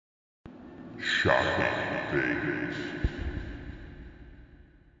Shocking things.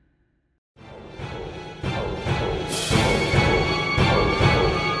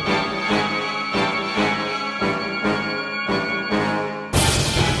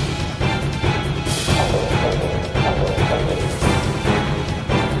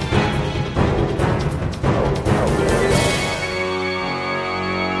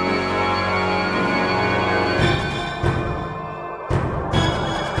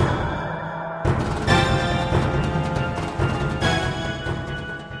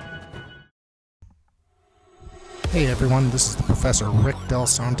 Hey everyone, this is Professor Rick Del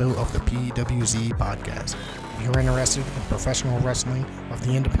Santo of the PWZ podcast. If you're interested in professional wrestling of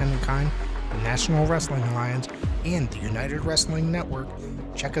the independent kind, the National Wrestling Alliance, and the United Wrestling Network,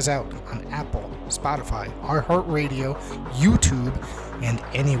 check us out on Apple, Spotify, iHeartRadio, YouTube, and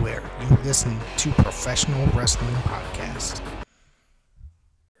anywhere you listen to professional wrestling podcasts.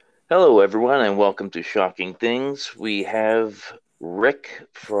 Hello everyone and welcome to Shocking Things. We have Rick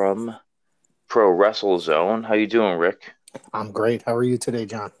from Pro Wrestle Zone. How you doing, Rick? I'm great. How are you today,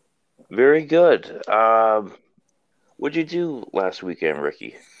 John? Very good. What'd you do last weekend,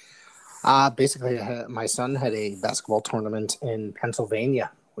 Ricky? Basically, my son had a basketball tournament in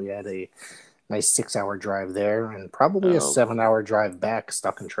Pennsylvania. We had a nice 6-hour drive there and probably a 7-hour drive back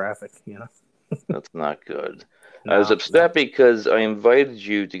stuck in traffic, you know? That's not good. No, I was upset because I invited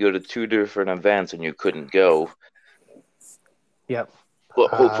you to go to 2 different events and you couldn't go. Yep. Well,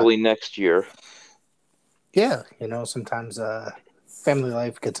 hopefully next year. Yeah, sometimes family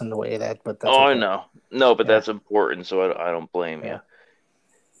life gets in the way of that, but that's okay. okay. No, but that's important, so I don't blame you.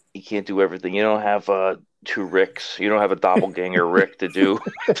 You can't do everything. You don't have two Ricks. You don't have a doppelganger Rick to do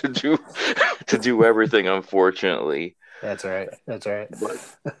to do everything. Unfortunately, that's right.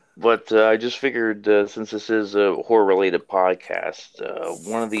 But I just figured since this is a horror-related podcast,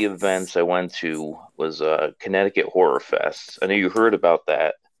 one of the events I went to was Connecticut Horror Fest. I know you heard about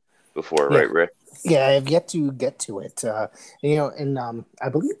that before, right, Rick? Yeah, I have yet to get to it. And I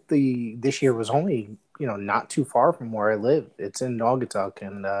believe this year was only not too far from where I live. It's in Naugatuck,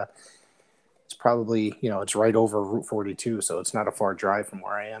 and it's probably it's right over Route 42, so it's not a far drive from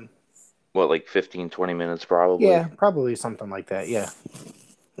where I am. What, like 15, 20 minutes, probably? Yeah, probably something like that. Yeah.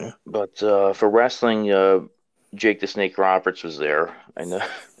 But for wrestling, Jake the Snake Roberts was there. I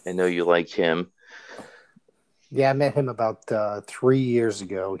know you like him. Yeah, I met him about 3 years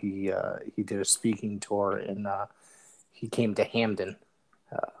ago. He did a speaking tour, and he came to Hamden,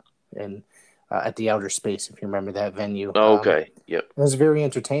 and at the Outer Space, if you remember that venue. Okay, yep. It was very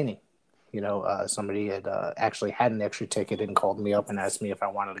entertaining. Somebody had actually had an extra ticket and called me up and asked me if I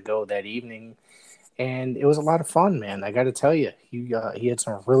wanted to go that evening, and it was a lot of fun, man. I got to tell you, he had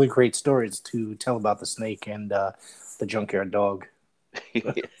some really great stories to tell about the snake and the junkyard dog.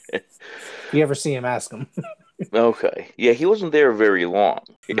 If you ever see him, ask him. Okay. Yeah, he wasn't there very long.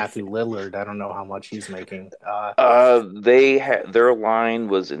 Matthew Lillard, I don't know how much he's making. Their line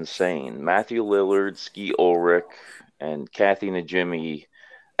was insane. Matthew Lillard, Ski Ulrich, and Kathy Najimy,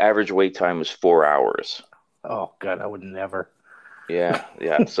 average wait time was 4 hours. Oh God, I would never. Yeah.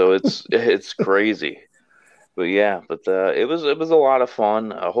 So it's crazy. But yeah, it was a lot of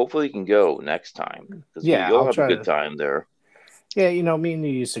fun. Hopefully you can go next time because you'll have a good time there. Yeah, me and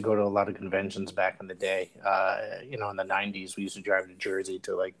you used to go to a lot of conventions back in the day. In the 90s, we used to drive to Jersey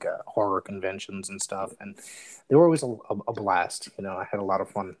to like horror conventions and stuff. And they were always a blast. I had a lot of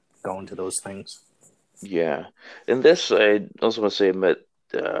fun going to those things. Yeah. And this, I also want to say,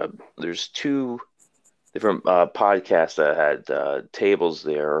 there's 2 different podcasts that had tables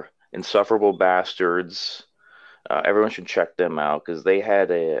there. Insufferable Bastards. Everyone should check them out because they had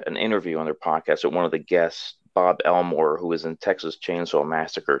an interview on their podcast with one of the guests, Bob Elmore, who was in Texas Chainsaw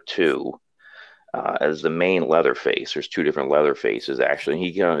Massacre 2 as the main Leatherface. There's 2 different Leatherfaces, actually. And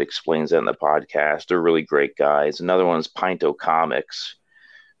he kind of explains that in the podcast. They're really great guys. Another one's Pinto Comics.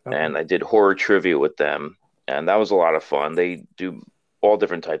 Okay. And I did horror trivia with them. And that was a lot of fun. They do all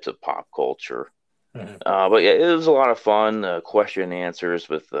different types of pop culture. Mm-hmm. But yeah, it was a lot of fun. Question and answers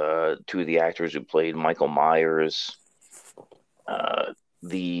with 2 of the actors who played Michael Myers.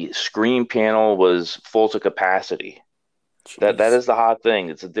 The Scream panel was full to capacity. Jeez. That is the hot thing.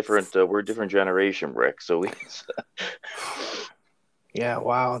 It's a different. We're a different generation, Rick. So we. Yeah,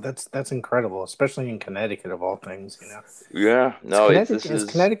 wow, that's incredible, especially in Connecticut of all things, Yeah, no, is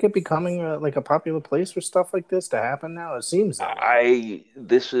Connecticut becoming like a popular place for stuff like this to happen now? It seems that way.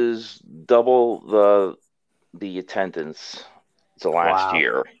 This is double the attendance to last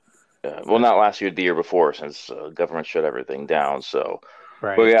year. Well, not last year, the year before, since government shut everything down. So,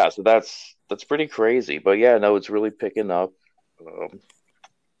 right. But yeah, so that's pretty crazy. But yeah, no, it's really picking up.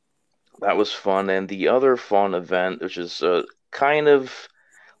 that was fun. And the other fun event, which is kind of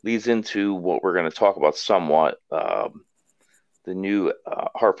leads into what we're going to talk about somewhat, the new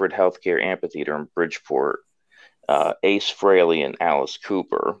Hartford Healthcare Amphitheater in Bridgeport, Ace Frehley and Alice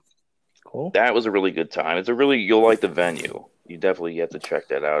Cooper. Cool. That was a really good time. You'll like the venue. You definitely have to check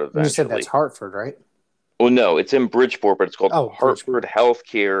that out You said that's eventually. Hartford, right? Well, no, it's in Bridgeport, but it's called Oh, Hartford Bridgeport.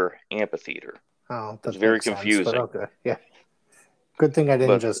 Healthcare Amphitheater. Oh, It's that very makes sense. But confusing. okay, yeah. Good thing I didn't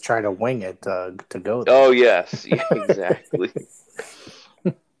But just try to wing it to go there. oh yes, yeah, exactly.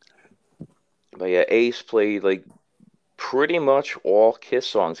 But yeah, Ace played like pretty much all Kiss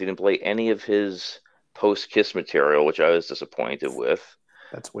songs. He didn't play any of his post Kiss material, which I was disappointed with.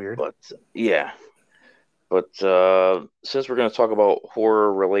 That's weird. But yeah, but since we're going to talk about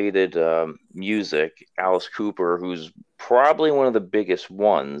horror related music, Alice Cooper, who's probably one of the biggest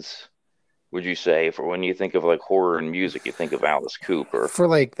ones, would you say, for when you think of like horror and music, you think of Alice Cooper? For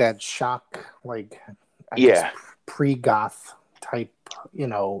like that shock, like I guess Yeah, pre-goth type,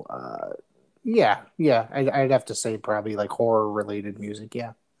 yeah. I'd have to say probably like horror related music.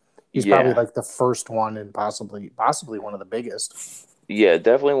 Yeah, he's probably yeah, like the first one and possibly one of the biggest. yeah,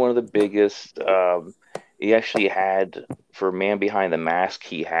 definitely one of the biggest. He actually had for Man Behind the Mask,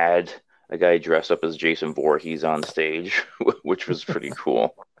 he had a guy dressed up as Jason Voorhees on stage, which was pretty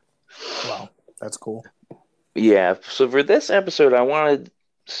cool. Wow, that's cool. Yeah, so for this episode, I wanted to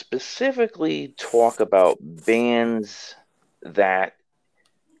specifically talk about bands that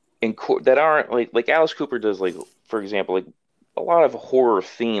that aren't like Alice Cooper does, like for example, like a lot of horror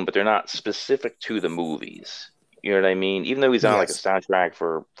theme, but they're not specific to the movies. You know what I mean? Even though he's on like a Yes. soundtrack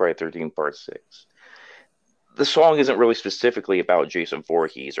for Friday 13 Part 6, the song isn't really specifically about Jason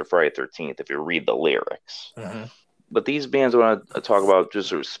Voorhees or Friday 13th if you read the lyrics. Mm-hmm. But these bands I want to talk about just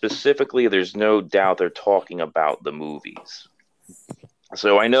sort of specifically, there's no doubt they're talking about the movies.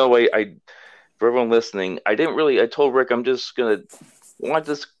 So I know for everyone listening, I told Rick I'm just going to want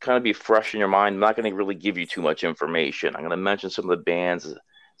this kind of be fresh in your mind. I'm not going to really give you too much information. I'm going to mention some of the bands,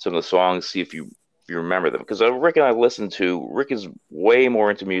 some of the songs, see if you remember them. Because Rick and I Rick is way more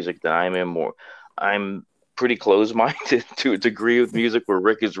into music than I'm pretty close-minded to a degree with music, where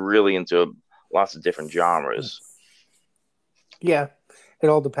Rick is really into lots of different genres. Yeah, it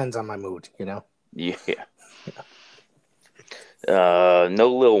all depends on my mood. Yeah.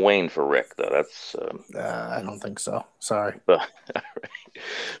 No Lil Wayne for Rick though. That's I don't think so. Sorry. but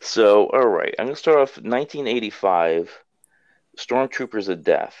so all right. I'm gonna start off 1985. Stormtroopers of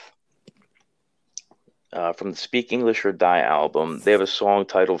Death. From the Speak English or Die album, they have a song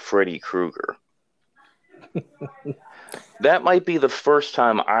titled Freddy Krueger. That might be the first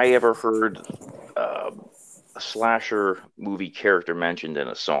time I ever heard a slasher movie character mentioned in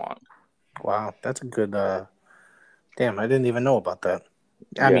a song. Wow, that's a good. Damn, I didn't even know about that.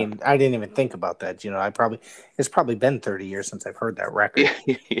 I Yeah. mean, I didn't even think about that. It's probably been 30 years since I've heard that record.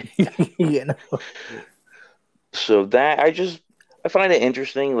 you know. So that I find it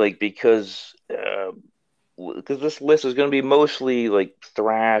interesting, like because this list is going to be mostly like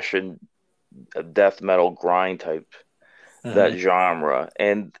thrash and death metal grind type, that Mm-hmm. genre,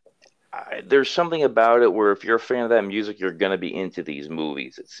 and there's something about it where if you're a fan of that music, you're going to be into these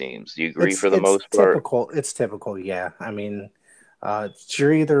movies. It seems. Do you agree It's for the it's most part? typical. It's typical. Yeah. I mean,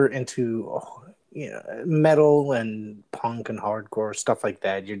 you're either into metal and punk and hardcore stuff like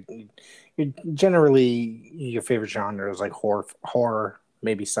that. You generally your favorite genre is like horror,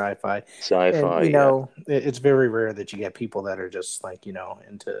 maybe sci-fi, and Sci-fi, yeah, it's very rare that you get people that are just like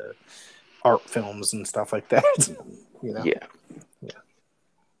into art films and stuff like that. you know, yeah.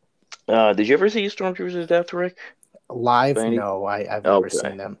 yeah. Did you ever see Stormtroopers of Death, Rick? Live, By any? no, I've never Okay,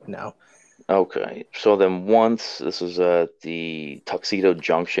 seen them. No. okay. So then once this was at the Tuxedo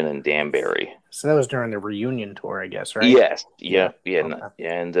Junction in Danbury. So that was during the reunion tour, I guess, right? Yes, Yeah. yeah, yeah, Okay.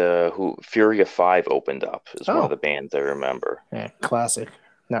 and who Fury of Five opened up is one of Oh, the bands I remember. yeah, classic.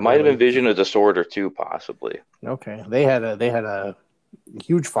 Not Might have been really. Vision of Disorder too, possibly. Okay. They had a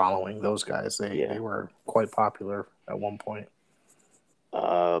huge following, those guys. They Yeah. were quite popular at one point.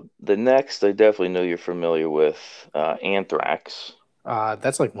 The next, I definitely know you're familiar with, Anthrax.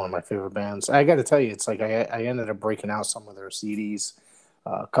 That's like one of my favorite bands. I got to tell you, it's like I ended up breaking out some of their CDs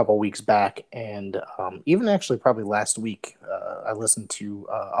a couple weeks back, and even actually probably last week, I listened to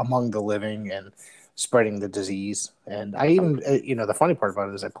Among the Living and Spreading the Disease, and I even the funny part about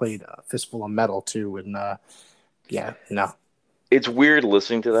it is I played Fistful of Metal too, and yeah, no, It's weird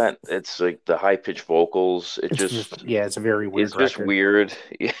listening to that. It's like the high pitched vocals. it's a very It's weird just record. weird.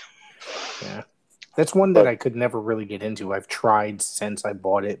 Yeah. Yeah. That's one that But I could never really get into. I've tried since I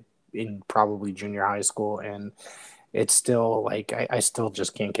bought it in probably junior high school, and it's still like I still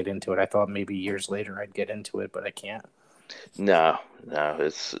just can't get into it. I thought maybe years later I'd get into it, but I can't. No, no,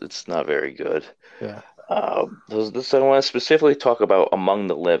 it's not very good. Yeah. This I want to specifically talk about Among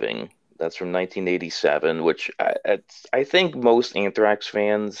the Living. That's from 1987, which I think most Anthrax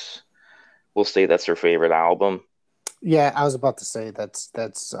fans will say that's their favorite album. Yeah, I was about to say that's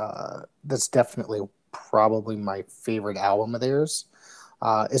definitely probably my favorite album of theirs.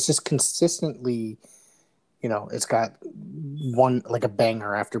 It's just consistently, it's got one like a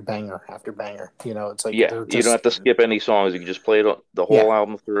banger after banger after banger. It's like Yeah, they're you don't just have to skip any songs. You can just play the yeah, whole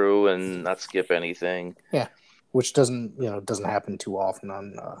album through and not skip anything. yeah, which doesn't happen too often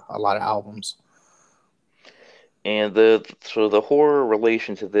on a lot of albums. And the horror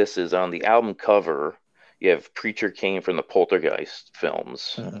relation to this is on the album cover. You have Preacher King from the Poltergeist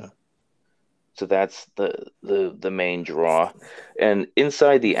films. Mhm. So that's the main draw. And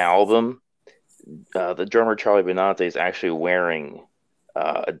inside the album, the drummer Charlie Benante is actually wearing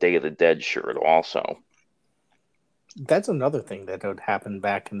a Day of the Dead shirt also. That's another thing that would happen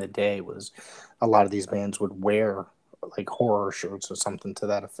back in the day was a lot of these bands would wear like horror shirts or something to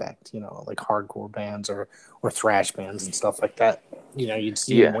that effect, like hardcore bands or thrash bands and stuff like that. You'd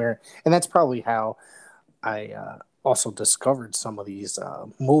see them Yeah. wear, and that's probably how I also discovered some of these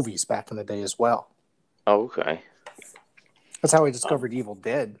movies back in the day as well. Oh, okay. That's how I Um, discovered Evil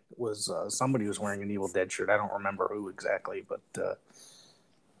Dead. Was somebody was wearing an Evil Dead shirt. I don't remember who exactly, but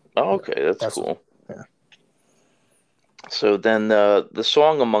oh, yeah, okay, that's that's cool. yeah. So then the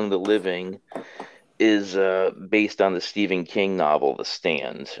song Among the Living is based on the Stephen King novel The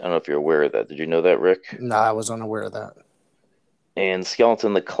Stand. I don't know if you're aware of that. Did you know that, Rick? No, I was unaware of that. And Skeleton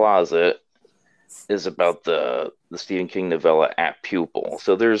in the Closet is about the Stephen King novella At Pupil.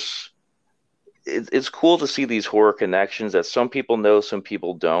 So it's cool to see these horror connections that some people know, some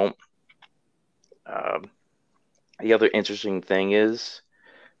people don't. Um, the other interesting thing is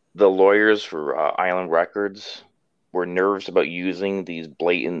the lawyers for Island Records were nervous about using these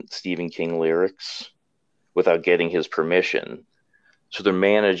blatant Stephen King lyrics without getting his permission. So their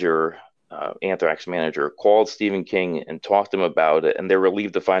manager, Anthrax manager, called Stephen King and talked to him about it, and they're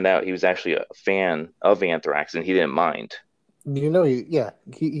relieved to find out he was actually a fan of Anthrax and he didn't mind.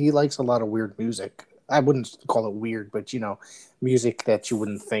 He likes a lot of weird music. I wouldn't call it weird, but music that you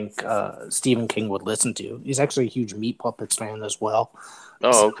wouldn't think Stephen King would listen to. He's actually a huge Meat Puppets fan as well.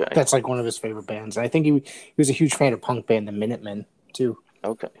 Oh, okay, That's like one of his favorite bands. And I think he was a huge fan of punk band The Minutemen too.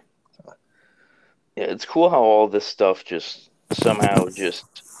 okay. Yeah, it's cool how all this stuff just somehow just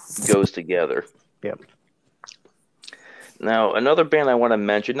goes together. Yeah. Now, another band I want to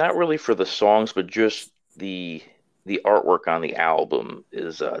mention, not really for the songs, but just the artwork on the album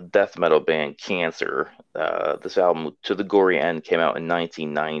is death metal band Cancer. This album, To the Gory End, came out in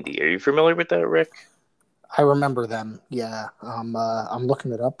 1990. Are you familiar with that, Rick? I remember them. Yeah. I'm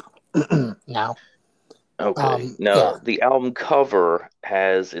looking it up now. Okay. Yeah. Now, the album cover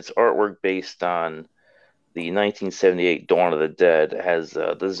has its artwork based on the 1978 Dawn of the Dead. It has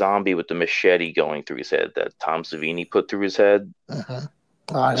the zombie with the machete going through his head that Tom Savini put through his head.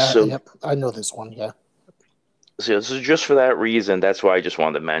 Mm-hmm. So, Yep. I know this one. Yeah. so just for that reason, that's why I just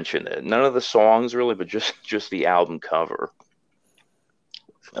wanted to mention it. None of the songs really, but just the album cover.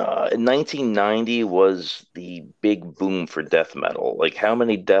 In 1990 was the big boom for death metal. Like, how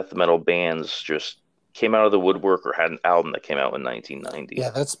many death metal bands just came out of the woodwork or had an album that came out in 1990? Yeah,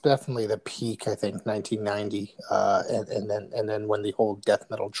 that's definitely the peak. I think 1990, and then when the whole death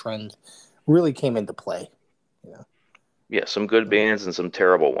metal trend really came into play. Yeah. Yeah, some good bands and some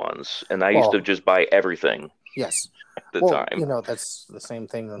terrible ones. And I used to Well, just buy everything yes. at the Well, time. that's the same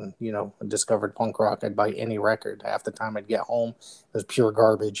thing when, I discovered punk rock. I'd buy any record. Half the time I'd get home, it was pure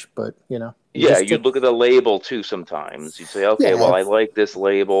garbage. But, you Yeah, just, you'd look at the label too sometimes. You'd say, okay, yeah, well, I like this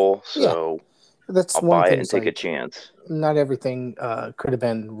label, yeah. so That's I'll one buy it thing. and It's take a like, chance. not everything could have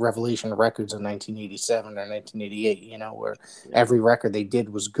been Revelation Records in 1987 or 1988, where Yeah. every record they did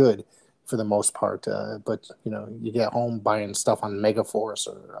was good for the most part. But, you get home buying stuff on Megaforce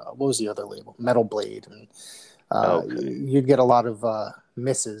or what was the other label? Metal Blade. And Okay. you'd get a lot of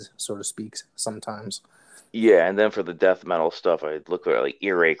misses, so to speak, sometimes. Yeah, and then for the death metal stuff, I'd look at like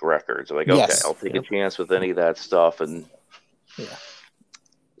Earache Records. I'm like, okay, Yes. I'll take a Yep. chance with any of that stuff. And Yeah.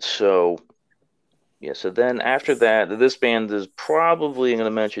 so, yeah, so then after that, this band is probably, I'm going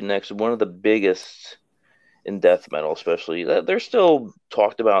to mention next, one of the biggest in death metal, especially. They're still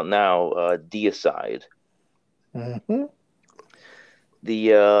talked about now, Deicide. Mm-hmm.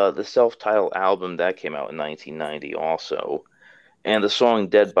 The self-titled album that came out in 1990 also. And the song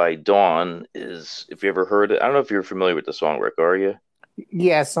Dead by Dawn is, if you ever heard it, I don't know if you're familiar with the song, Rick, are you?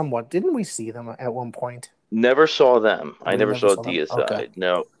 Yeah, somewhat. Didn't we see them at one point? Never saw them. I You never never saw saw them? Okay. Deicide.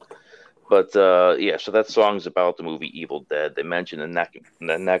 No. But yeah, so that song's about the movie Evil Dead. They mention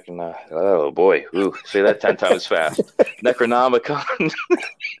oh boy, ooh, say that 10 times fast. Necronomicon.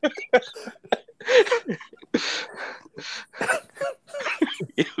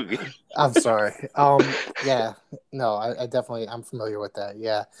 I'm sorry. Yeah, no, I definitely I'm familiar with that.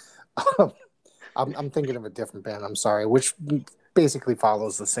 Yeah, I'm thinking of a different band. I'm sorry, which basically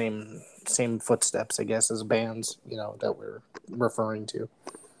follows the same footsteps, I guess, as bands that we're referring to.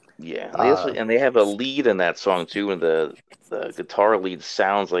 Yeah, Uh, and they have a lead in that song too, and the guitar lead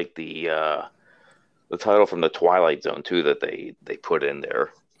sounds like the title from the Twilight Zone too that they put in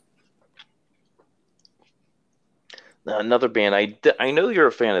there. Another band, I know you're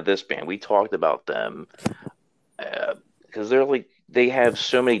a fan of this band. We talked about them because they have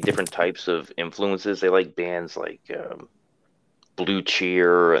so many different types of influences. They like bands like Blue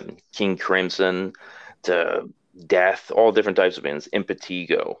Cheer and King Crimson to Death, all different types of bands.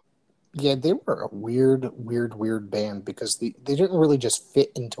 Impetigo. yeah, they were a weird band because they didn't really just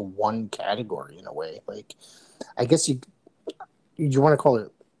fit into one category in a way. Like, I guess you want to call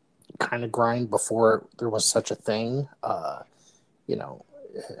it kind of grind before there was such a thing. You know,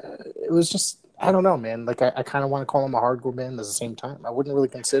 it was just I don't know, man. Like I kind of want to call them a hardcore band at the same time. I wouldn't really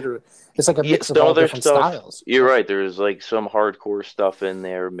consider it. It's like a Yeah, mix of some all other different stuff. styles. You're right. There's like some hardcore stuff in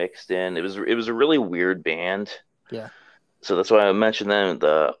there mixed in. It was a really weird band. Yeah, So that's why I mentioned them.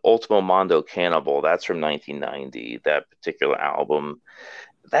 The Ultimo Mondo Cannibal. That's from 1990. That particular album.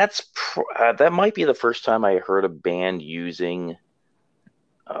 That might be the first time I heard a band using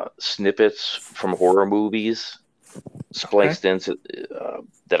snippets from horror movies okay. spliced into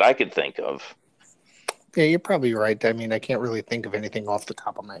that I could think of. Yeah, you're probably right. I mean, I can't really think of anything off the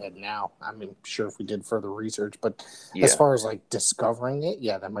top of my head now. I mean, sure if we did further research, but as Yeah. far as like discovering it,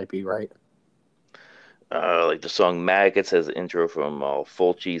 yeah, that might be right. Like the song Maggots has an intro from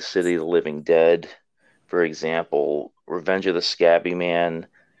Fulci City of the Living Dead, for example. Revenge of the Scabby Man.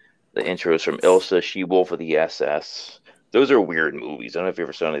 The intro is from Ilsa, She Wolf of the SS. Those are weird movies. I don't know if you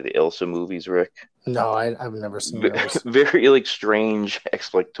ever saw any of the Ilsa movies, Rick. No, I've never seen those. Very like strange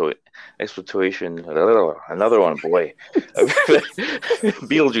exploitation. Another one, boy.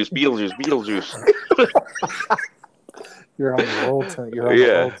 Beetlejuice. You're on the roll. You're on the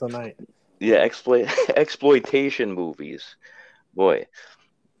roll Yeah, tonight. yeah. Exploitation movies, boy.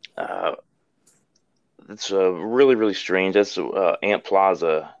 Uh, it's really strange. That's Ant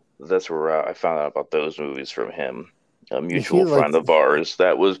Plaza. That's where I found out about those movies from him, a He mutual like friend of ours.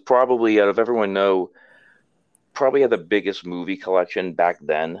 That was probably out of everyone know, probably had the biggest movie collection back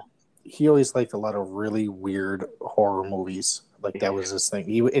then. he always liked a lot of really weird horror movies. Like that was his thing.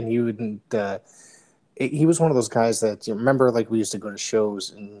 He wouldn't. He was one of those guys that you remember. Like we used to go to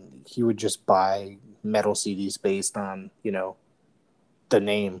shows, and he would just buy metal CDs based on the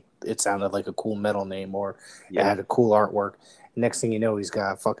name. It sounded like a cool metal name, or it Yeah. had a cool artwork. Next thing you know, he's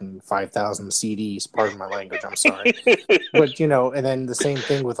got fucking 5,000 CDs. Pardon my language. I'm sorry, but and then the same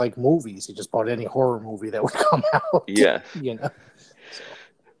thing with like movies. He just bought any horror movie that would come out. Yeah. So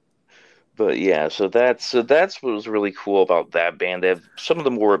But yeah, so that's what was really cool about that band. They have some of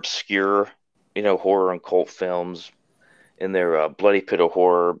the more obscure, horror and cult films in their Bloody Pit of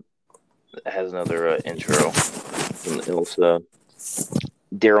Horror has another intro from Ilsa.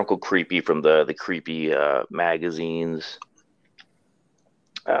 Dear Uncle Creepy from the creepy magazines.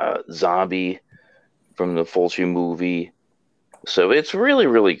 Zombie from the Fulci movie. So it's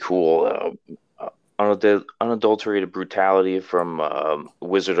really cool. Unadulterated brutality from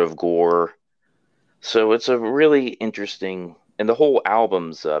Wizard of Gore. So it's a really interesting, and the whole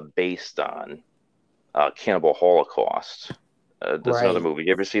album's based on Cannibal Holocaust. That's another right. movie.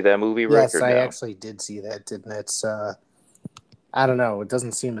 You ever see that movie, Rick, Yes, or I no? actually did see that. Didn't it? It's I don't know. It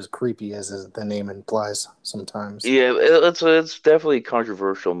doesn't seem as creepy as the name implies sometimes. Yeah, it's definitely a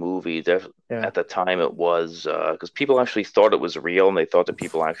controversial movie. Yeah. At the time, it was because people actually thought it was real, and they thought that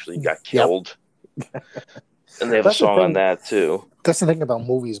people actually got Yep. killed. And they have a That's the song on thing. that too. That's the thing about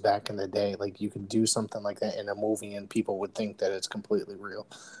movies back in the day. Like you could do something like that in a movie, and people would think that it's completely real.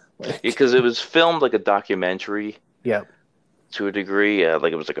 Like, Because it was filmed like a documentary yep. to a degree.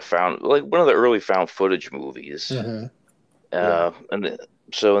 Like it was like one of the early found footage movies. Mm-hmm. Yeah.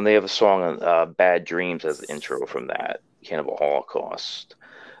 And they have a song on "Bad Dreams" as the intro from that Cannibal Holocaust.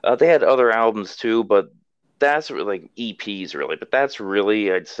 They had other albums too, but that's really like EPs really. But that's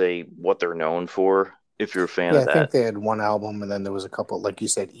really, I'd say, what they're known for. If you're a fan Yeah, of I think that, they had one album, and then there was a couple, like you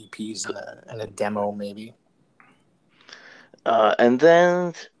said, EPs and a demo, maybe. and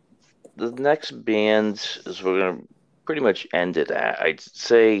then the next band is we're gonna pretty much end it at. I'd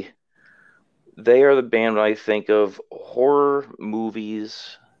say They are the band when I think of horror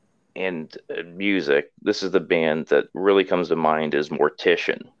movies and music. This is the band that really comes to mind is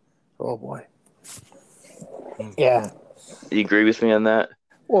Mortician. Oh boy. Yeah. You agree with me on that?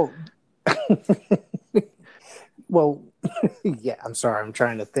 Well, well, yeah. I'm sorry. I'm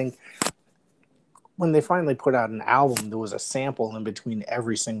trying to think. When they finally put out an album, there was a sample in between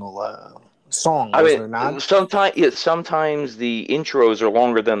every single song, I was there mean, not? sometimes the intros are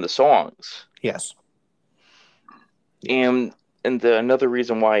longer than the songs, Yes. Yes. and another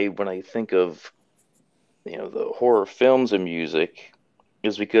reason why when I think of the horror films and music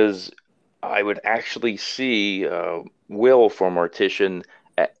is because I would actually see Will from Mortician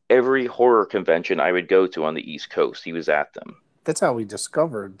at every horror convention I would go to on the East Coast. He was at them. That's how we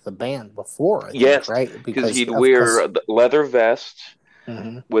discovered the band before, I think, Yes, right? because Because he'd of wear because. a leather vest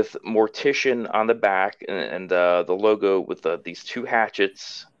Mhm. with Mortician on the back and the logo with these two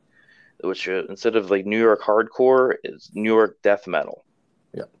hatchets, which instead of like New York hardcore is New York death metal.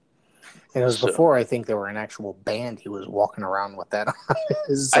 Yeah. And it was So before I think they were an actual band. He was walking around with that on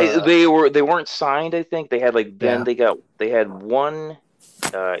his. they weren't signed. I think they had like then Yeah. they had one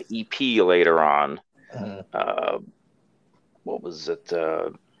EP later on. Mhm. Uh, what was it?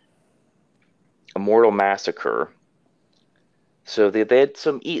 Immortal Massacre. So they had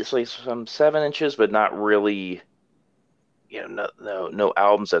like some 7 inches, but not really. No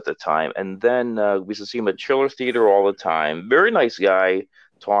albums at the time. And then we used to see him at Chiller Theater all the time. Very nice guy,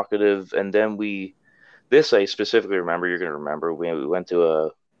 talkative. And then this I specifically remember. You're gonna remember. We went to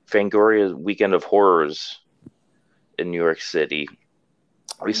a Fangoria Weekend of Horrors in New York City.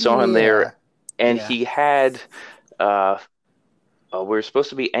 We saw him Yeah. there, and Yeah. he had we were supposed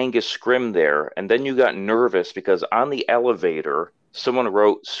to be Angus Scrim there, and then you got nervous because on the elevator someone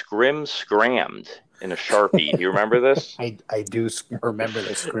wrote "Scrim Scrammed" in a Sharpie. Do you remember this? I do remember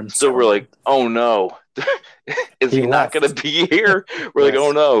the scrim So we're scram. like, oh no, is He he not going left. to be here? We're like, oh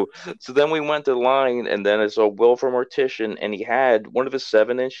Yes. no. So then we went to line, and then I saw Will from Mortician, and he had one of his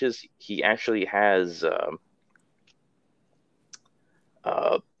 7 inches. He actually has uh,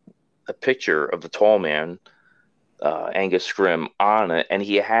 a picture of the tall man, Angus Scrim, on it, and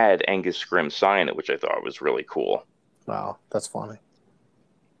he had Angus Scrim sign it, which I thought was really cool. Wow, that's funny.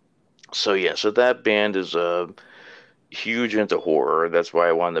 So yeah, so that band is huge into horror. That's why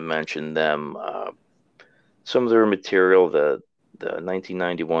I wanted to mention them. Some of their material, the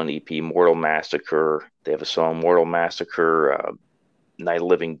 1991 EP Mortal Massacre. They have a song Mortal Massacre, Night of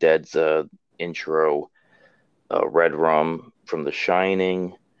Living Dead's intro, Red Rum from The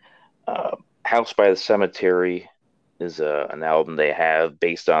Shining, uh, House by the Cemetery is an album they have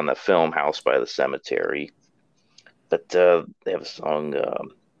based on the film House by the Cemetery. But they have a song,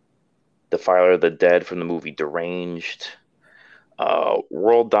 Defiler of the Dead from the movie Deranged.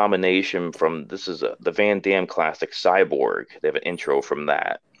 World Domination from this is the Van Damme classic Cyborg. They have an intro from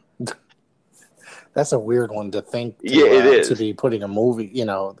that. That's a weird one to think Yeah, it to is. be putting a movie,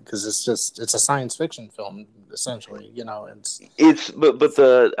 because it's a science fiction film essentially. It's but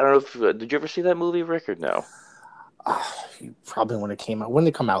the I don't know if did you ever see that movie, Rick, or no? Uh, Probably when it came out. When did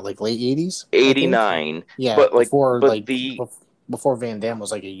it come out? Like late 80s, I think. 89. Yeah, But like before but the before Van Damme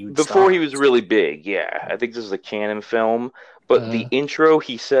was like a huge before he star. was really big, yeah. I think this is a canon film. But the Hmm. intro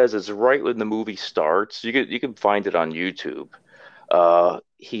he says is right when the movie starts. You can find it on YouTube.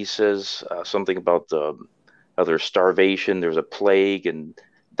 He says something about how there's starvation, there's a plague, and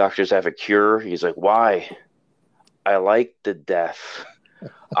doctors have a cure. He's like, why? I like the death.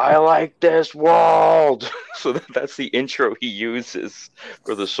 I like this world. So that's the intro he uses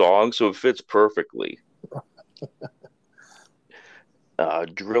for the song. So it fits perfectly.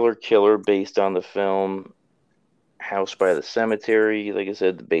 Driller Killer based on the film. House by the Cemetery, like I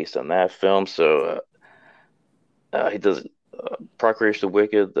said, based on that film. So he does Procreation of the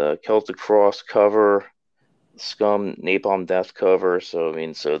Wicked, the Celtic Frost cover, Scum, Napalm Death cover. So I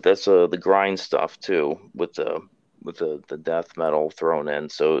mean, so that's the grind stuff too, with the death metal thrown in.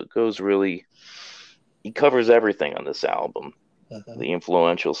 So it goes really. He covers everything on this album. Hmm. The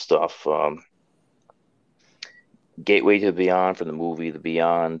influential stuff. Gateway to the Beyond from the movie The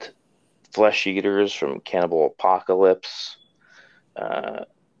Beyond. Flesh Eaters from Cannibal Apocalypse. Uh,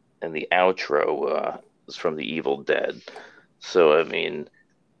 and the outro is from The Evil Dead. So I mean,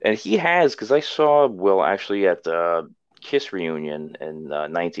 and he has because I saw Will actually at the Kiss reunion in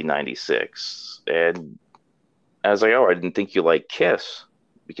 1996, and I was like, oh, I didn't think you liked Kiss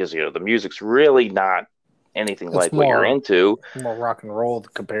because the music's really not anything It's like what you're into. more rock and roll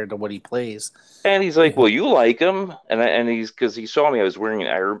compared to what he plays. And he's like, well, you like him, and he's because he saw me. I was wearing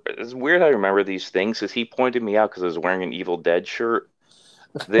it's weird. I remember these things because he pointed me out because I was wearing an Evil Dead shirt.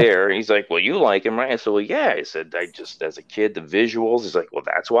 there. He's like, well, you like him, right? I said, well, yeah. I said, I just, as a kid, the visuals. He's like, well,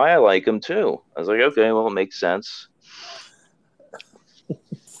 that's why I like him too. I was like, okay, well, it makes sense.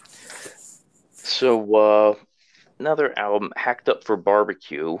 So, another album, Hacked Up for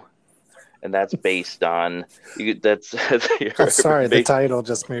Barbecue, and that's based on that's Oh, sorry, the based. title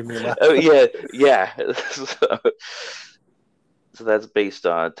just made me laugh. Oh yeah, yeah. So that's based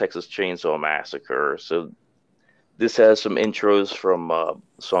on Texas Chainsaw Massacre. So this has some intros from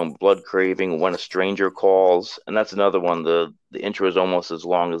song Blood Craving, When a Stranger Calls, and that's another one. The intro is almost as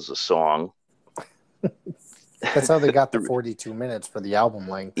long as the song. That's how they got the 42 minutes for the album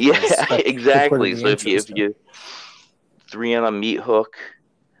length. Yeah, They put in exactly. the So if intros. you three on a meat hook,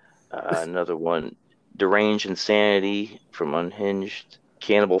 another one, Deranged Insanity from Unhinged,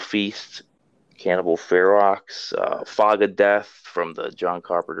 Cannibal Feast, Cannibal Ferox, Fog of Death from the John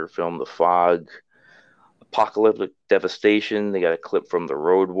Carpenter film The Fog, Apocalyptic Devastation. They got a clip from The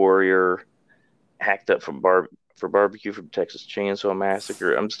Road Warrior, Hacked Up for Barbecue from Texas Chainsaw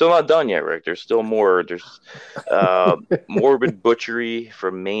Massacre. I'm still not done yet, Rick. There's still more. There's Morbid Butchery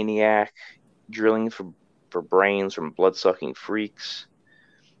from Maniac, Drilling for Brains from Bloodsucking Freaks,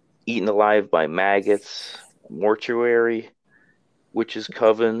 Eaten Alive by Maggots, Mortuary, Witch's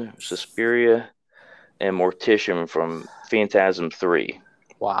Coven, Suspiria, and Mortician from Phantasm 3.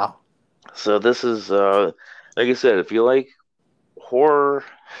 Wow. So this is like I said, if you like horror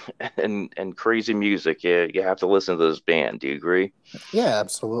and crazy music, you have to listen to this band. Do you agree? Yeah,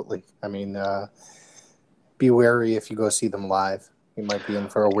 absolutely. I mean, be wary if you go see them live. You might be in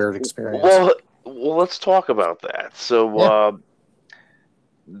for a weird experience. Well, let's talk about that. So Yeah.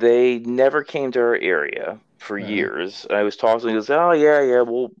 they never came to our area for Mhm. years. I was talking to them, oh yeah,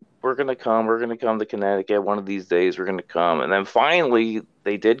 well, we're gonna come. We're gonna come to Connecticut one of these days. We're gonna come, and then finally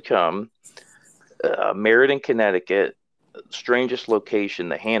they did come. Meriden, Connecticut, strangest location,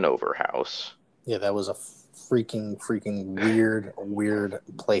 the Hanover House. Yeah, that was a freaking weird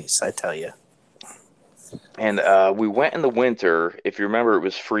place, I tell you. And we went in the winter. If you remember, it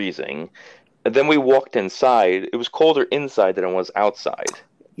was freezing. And then we walked inside. It was colder inside than it was outside.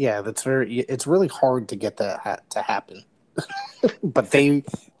 Yeah, it's really hard to get that to happen. But they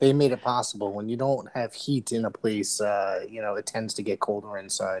made it possible. When you don't have heat in a place, it tends to get colder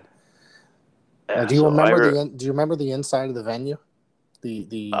inside. Do you So remember the inside of the venue?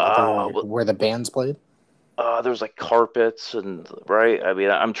 The well, where the bands played? there was like carpets and right. I mean,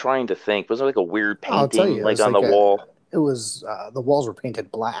 I'm trying to think. Was there like a weird I'll tell painting you, like on the wall? it was the walls were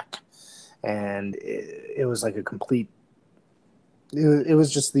painted black, and it was like a complete. It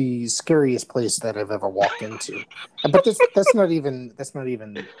was just the scariest place that I've ever walked into, but that's not even it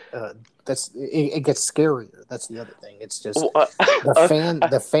gets scarier. That's the other thing. It's just Well,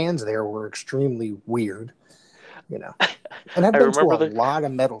 the fans there were extremely weird, you know. And I've I been to remember a the. lot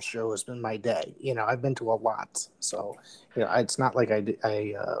of metal shows in my day. I've been to a lot, so it's not like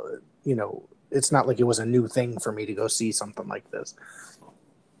it's not like it was a new thing for me to go see something like this.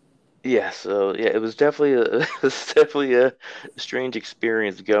 Yeah, so yeah, it was definitely it was definitely a strange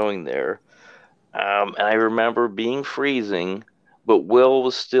experience going there. And I remember being freezing, but Will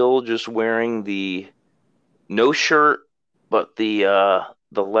was still just wearing the no shirt, but the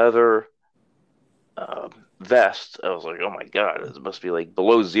leather vest. I was like, oh my God, it must be like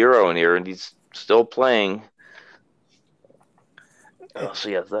below zero in here, and he's still playing. So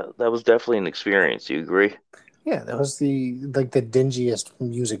yeah, that was definitely an experience. You agree? Yeah, that was the dingiest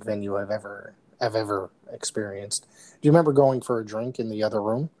music venue I've ever experienced. Do you remember going for a drink in the other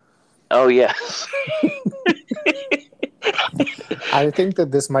room? Oh yes. I think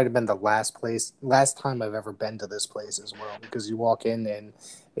that this might have been the last time I've ever been to this place as well, because you walk in and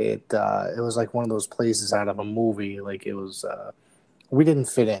it was like one of those places out of a movie. Like it was, we didn't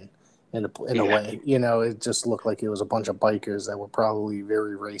fit in a Yeah. way. It just looked like it was a bunch of bikers that were probably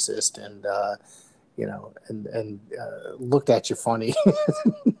very racist and looked at you funny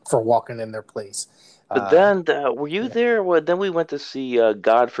for walking in their place. But Uh, then, were you yeah. there? Well, then we went to see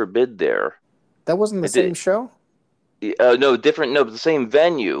God Forbid there. That wasn't the It same did. show. No, different. No, but the same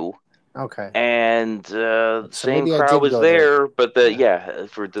venue, Okay, and so same maybe I crowd did was go there. there. But Yeah.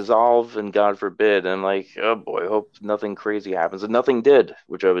 for Dissolve and God Forbid, and I'm like, oh boy, hope nothing crazy happens, and nothing did,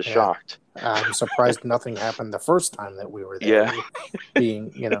 which I was Yeah. shocked. I'm surprised nothing happened the first time that we were there. Yeah,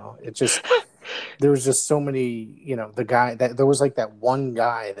 Being, it just there was just so many, the guy that there was like that one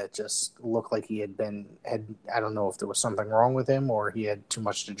guy that just looked like he had I don't know if there was something wrong with him or he had too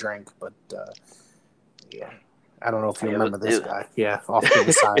much to drink, but yeah, I don't know if you yeah, remember this guy. Yeah, off to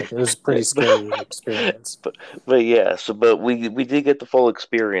the side, it was a pretty but, scary experience. but yeah, but we did get the full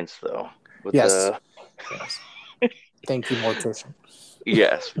experience though. But Yes, yes. Thank you, mortician.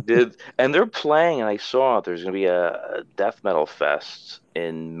 Yes, did and they're playing, and I saw there's going to be a death metal fest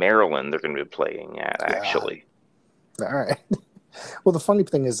in Maryland. They're going to be playing at Yeah. actually. All right. Well, the funny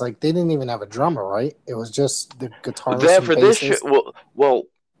thing is, like, they didn't even have a drummer, right? It was just the guitarist That and for this show, bassist. well,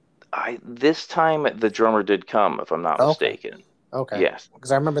 I this time the drummer did come, if I'm not Okay. mistaken. Okay. Yes,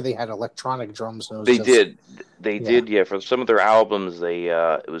 Because I remember they had electronic drums, and it was they just, did. They yeah. did. Yeah, for some of their albums, they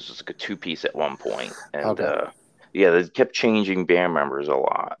it was just like a two piece at one point, and Okay. yeah, they kept changing band members a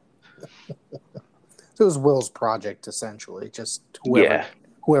lot. So it was Will's project, essentially. Just Yeah,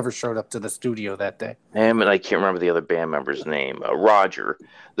 whoever showed up to the studio that day. him and I can't remember the other band member's name. Roger.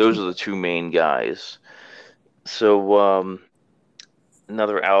 Those are the two main guys. So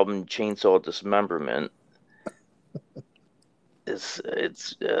another album, Chainsaw Dismemberment. It's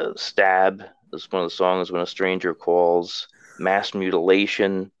Stab. This is one of the songs when a stranger calls. Mass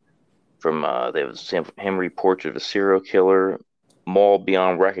Mutilation from they have Sam Henry Portrait of a Serial Killer. Maul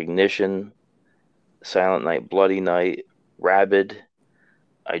Beyond Recognition. Silent Night, Bloody Night. Rabid.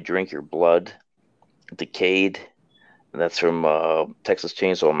 I Drink Your Blood. Decayed. And that's from Texas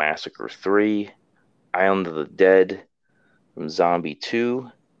Chainsaw Massacre 3. Island of the Dead from Zombie 2.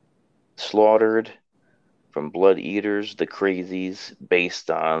 Slaughtered from Blood Eaters, The Crazies, based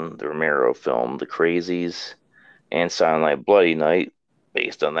on the Romero film The Crazies, and Silent Night, Bloody Night,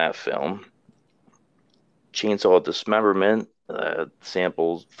 based on that film. Chainsaw Dismemberment,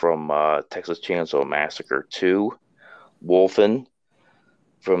 samples from Texas Chainsaw Massacre 2. Wolfen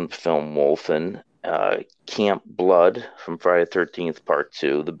from the film Wolfen. Camp Blood from Friday the 13th Part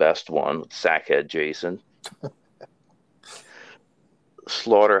 2, the best one with Sackhead Jason.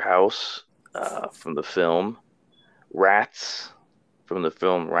 Slaughterhouse from the film. Rats from the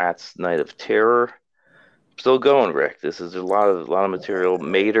film Rats Night of Terror. Still going, Rick. This is a lot of material.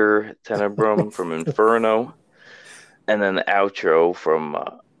 Mater Tenebrum from Inferno, and then the outro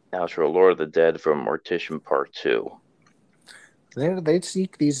Lord of the Dead from Mortician Part 2. They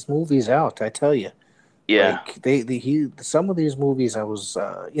seek these movies out, I tell you. Yeah, Like some of these movies, I was,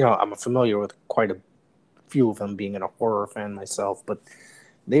 I'm familiar with quite a few of them, being a horror fan myself, but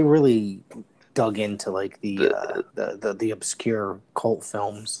they really dug into like the the obscure cult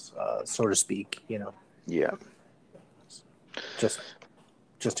films, so to speak. yeah. Just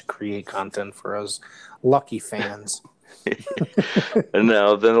just to create content for us lucky fans.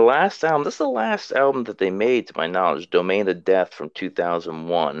 No, then the last album. This is the last album that they made, to my knowledge. Domain of Death from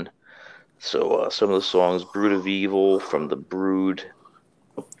 2001. So some of the songs: Brood of Evil from The Brood,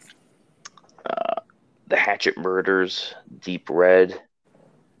 The Hatchet Murders, Deep Red,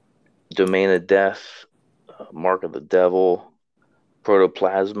 Domain of Death, Mark of the Devil,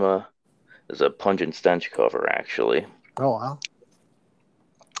 Protoplasma is a Pungent Stench cover, actually. Oh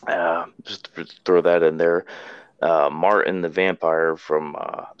wow! Just to throw that in there. Martin the Vampire from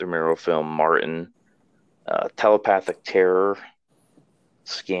the Romero film Martin, Telepathic Terror,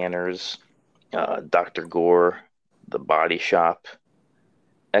 Scanners, Dr. Gore, The Body Shop,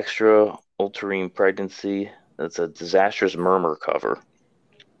 Extra Ultramarine Pregnancy. That's a Disastrous Murmur cover.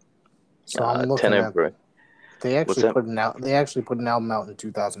 So I'm looking at Tenebrae. they What's actually that? put an out they actually put an album out in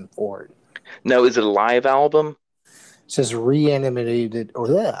 2004. No, is it a live album? It says reanimated or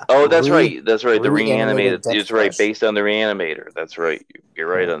yeah, Oh, that's right. That's right. The reanimated reanimated. Death It's right. Flesh. Based on the reanimator. That's right. You're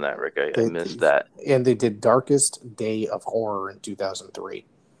right Yeah. on that, Rick. I They, missed that. and they did Darkest Day of Horror in 2003.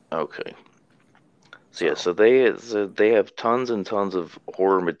 Okay. So yeah, So so they have tons and tons of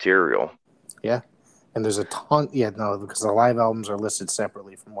horror material. yeah, and there's a ton. Yeah, no, because the live albums are listed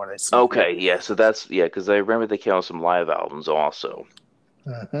separately from what I see here. Okay, yeah. So that's yeah, because I remember they came out with some live albums also.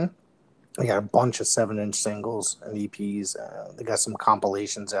 Mm-hmm. They got a bunch of 7-inch singles and EPs. They got some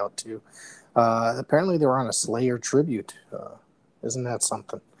compilations out too. Apparently, they were on a Slayer tribute. Isn't that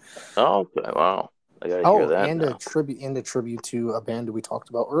something? Oh, okay, wow. I gotta hear Oh, that now. and a tribute to a band we talked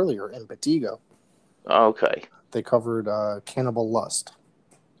about earlier, in Impetigo. Okay. They covered Cannibal Lust.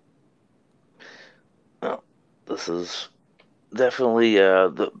 Well, this is definitely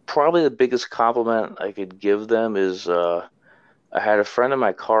the probably the biggest compliment I could give them is I had a friend in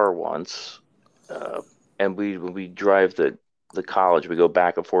my car once, uh, and when we drive the college, we go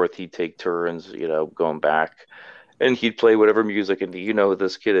back and forth. He'd take turns, going back, and he'd play whatever music. And you know who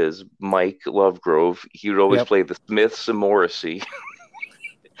this kid is, Mike Lovegrove. He would always Yep. play the Smiths and Morrissey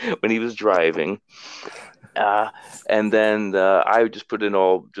when he was driving. Uh, and then I would just put in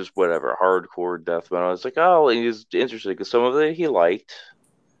all just whatever hardcore death metal. I was like, oh, and he was interested because some of it he liked,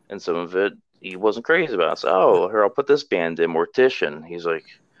 and some of it he wasn't crazy about. So, oh, here I'll put this band in Mortician. He's like,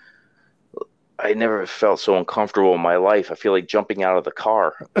 I never felt so uncomfortable in my life. I feel like jumping out of the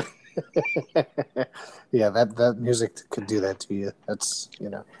car. Yeah, that music could do that to you. That's,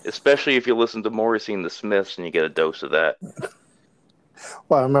 Especially if you listen to Morrissey and the Smiths and you get a dose of that.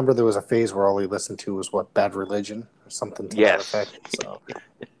 Well, I remember there was a phase where all he listened to was Bad Religion or something to that Yes. effect. So,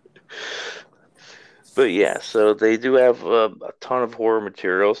 But yeah, so they do have a ton of horror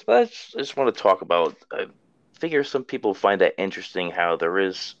materials. But I just want to talk about. I figure some people find that interesting how there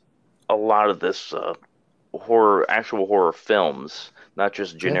is a lot of this horror, actual horror films, not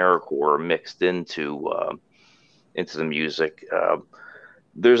just yeah. generic horror mixed into the music.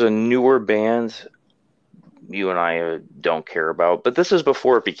 There's a newer band you and I don't care about, but this is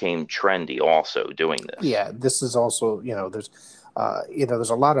before it became trendy. Also doing this. Yeah, this is also, there's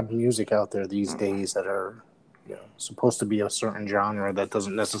a lot of music out there these days that are, supposed to be a certain genre that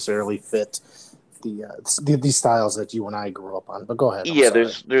doesn't necessarily fit these styles that you and I grew up on. But go ahead. I'm Yeah,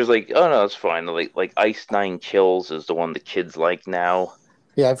 sorry. there's like oh no, it's fine. Like Ice Nine Kills is the one the kids like now.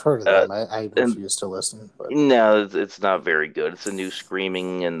 Yeah, I've heard of Uh, them. I and refuse to listen, but no, it's not very good. It's a new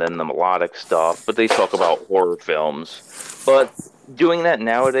screaming and then the melodic stuff, but they talk about horror films. But doing that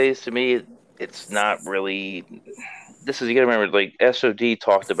nowadays to me, it's not really. This is you gotta remember, like SOD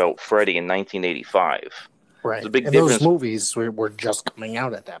talked about Freddy in 1985. There's right. a big And those difference. movies were just coming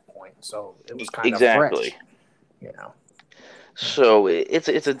out at that point, so it was kind of Exactly. fresh, you know. So it's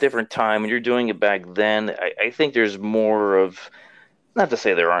a different time. When you're doing it back then, I think there's more of not to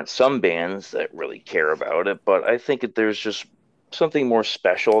say there aren't some bands that really care about it, but I think that there's just something more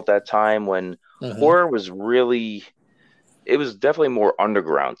special at that time when Mm-hmm. horror was really, it was definitely more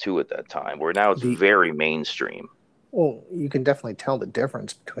underground too at that time, where now it's The very mainstream. Well, you can definitely tell the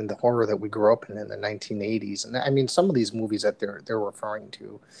difference between the horror that we grew up in the 1980s, and I mean some of these movies that they're referring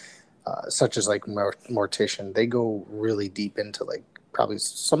to, such as like Mortician, they go really deep into like probably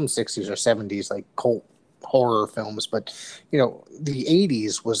some 60s or 70s like cult horror films. But the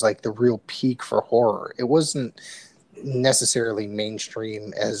 80s was like the real peak for horror. It wasn't necessarily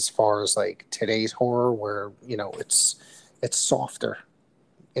mainstream as far as like today's horror, where it's softer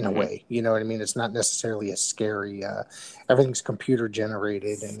in a Hmm. way. You know what I mean? It's not necessarily as scary. Everything's computer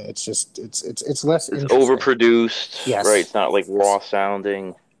generated, and it's less It's interesting. overproduced, right? Yes, It's not like yes, raw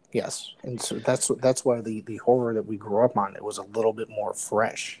sounding. yes. And so that's why the horror that we grew up on, it was a little bit more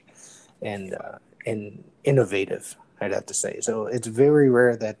fresh and innovative. I'd have to say. So it's very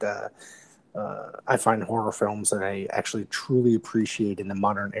rare that I find horror films that I actually truly appreciate in the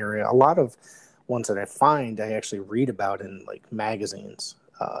modern era. A lot of ones that I find I actually read about in like magazines.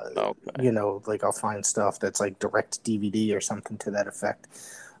 Okay. Like I'll find stuff that's like direct DVD or something to that effect,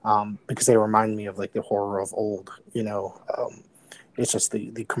 because they remind me of like the horror of old. It's just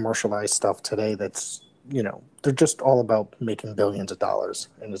the commercialized stuff today that's they're just all about making billions of dollars,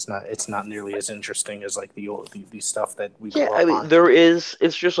 and it's not nearly as interesting as like the stuff that we Yeah, grew I up mean, on. there is.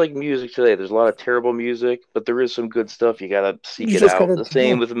 It's just like music today. There's a lot of terrible music, but there is some good stuff. You gotta seek You it just out. gotta, The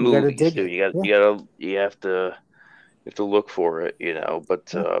yeah, same with you gotta movies dig too. it. Yeah, You have to look for it.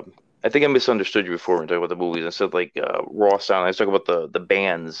 But yeah, I think I misunderstood you before when talking about the movies. I said like raw sound. I was talking about the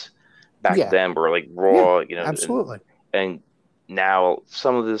bands back yeah, then were like yeah, raw, absolutely. and now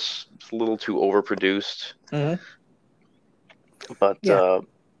some of this is a little too overproduced. Hmm. But Yeah,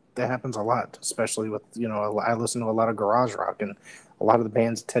 that happens a lot, especially with I listen to a lot of garage rock, and a lot of the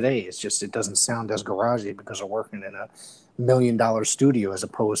bands today, it doesn't sound as garagey because they're working in a $1 million studio as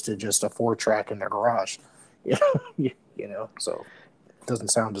opposed to just a 4 track in their garage. So it doesn't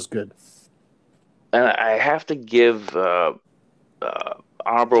sound as good. and I have to give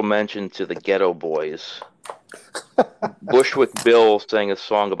honorable mention to the Ghetto Boys. Bushwick Bill sang a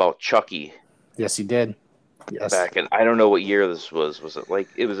song about Chucky Yes, he did. Yes, back in I don't know what year this was. Was it like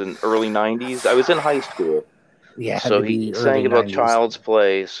it was in early 90s? I was in high school. yeah, it had So to he be early sang about '90s. Child's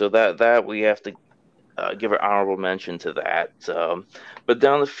Play. So that we have to give an honorable mention to that. But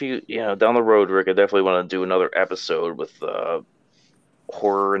down the road, Rick, I definitely want to do another episode with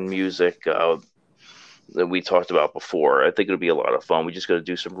horror and music that we talked about before. I think it'll be a lot of fun. We just got to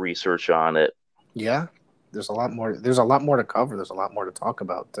do some research on it. Yeah, there's a lot more. There's a lot more to cover. There's a lot more to talk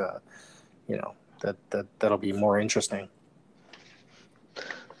about. That'll be more interesting.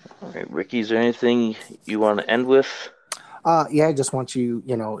 All right, Ricky, is there anything you want to end with? Yeah, I just want you,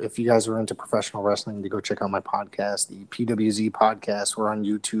 if you guys are into professional wrestling, to go check out my podcast, the PWZ podcast. We're on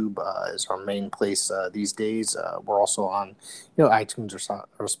YouTube, is our main place these days. We're also on, iTunes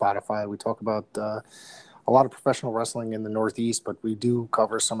or Spotify. We talk about a lot of professional wrestling in the Northeast, but we do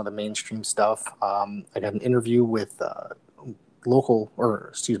cover some of the mainstream stuff. I got an interview with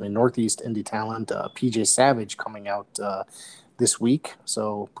Northeast indie talent, PJ Savage, coming out this week.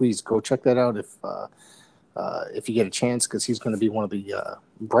 So please go check that out if you get a chance, because he's going to be one of the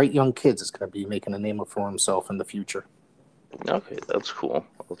bright young kids that's going to be making a name for himself in the future. Okay, that's cool.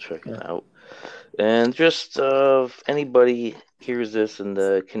 I'll check it Yeah. out. And just if anybody hears this in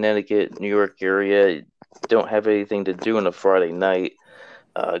the Connecticut, New York area, don't have anything to do on a Friday night,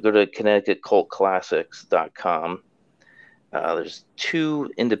 go to ConnecticutCultClassics.com. There's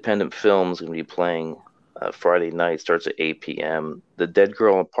 2 independent films going to be playing Friday night. Starts at 8 p.m. The Dead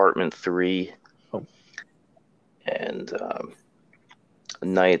Girl Apartment 3 and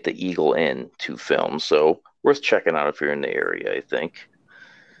Night at the Eagle Inn, 2 films. So worth checking out if you're in the area, I think.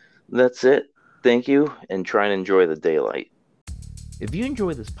 That's it. Thank you, and try and enjoy the daylight. If you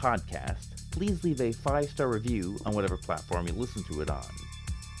enjoy this podcast, please leave a 5-star review on whatever platform you listen to it on.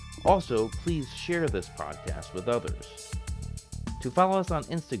 Also, please share this podcast with others. To follow us on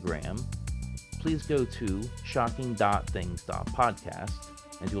Instagram, please go to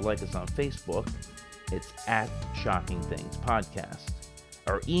shocking.things.podcast, and to like us on Facebook, it's at Shocking Things Podcast.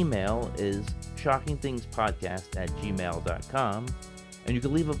 Our email is shockingthingspodcast@gmail.com, and you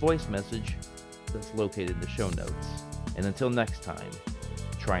can leave a voice message that's located in the show notes. And until next time,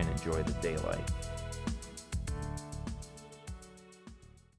 try and enjoy the daylight.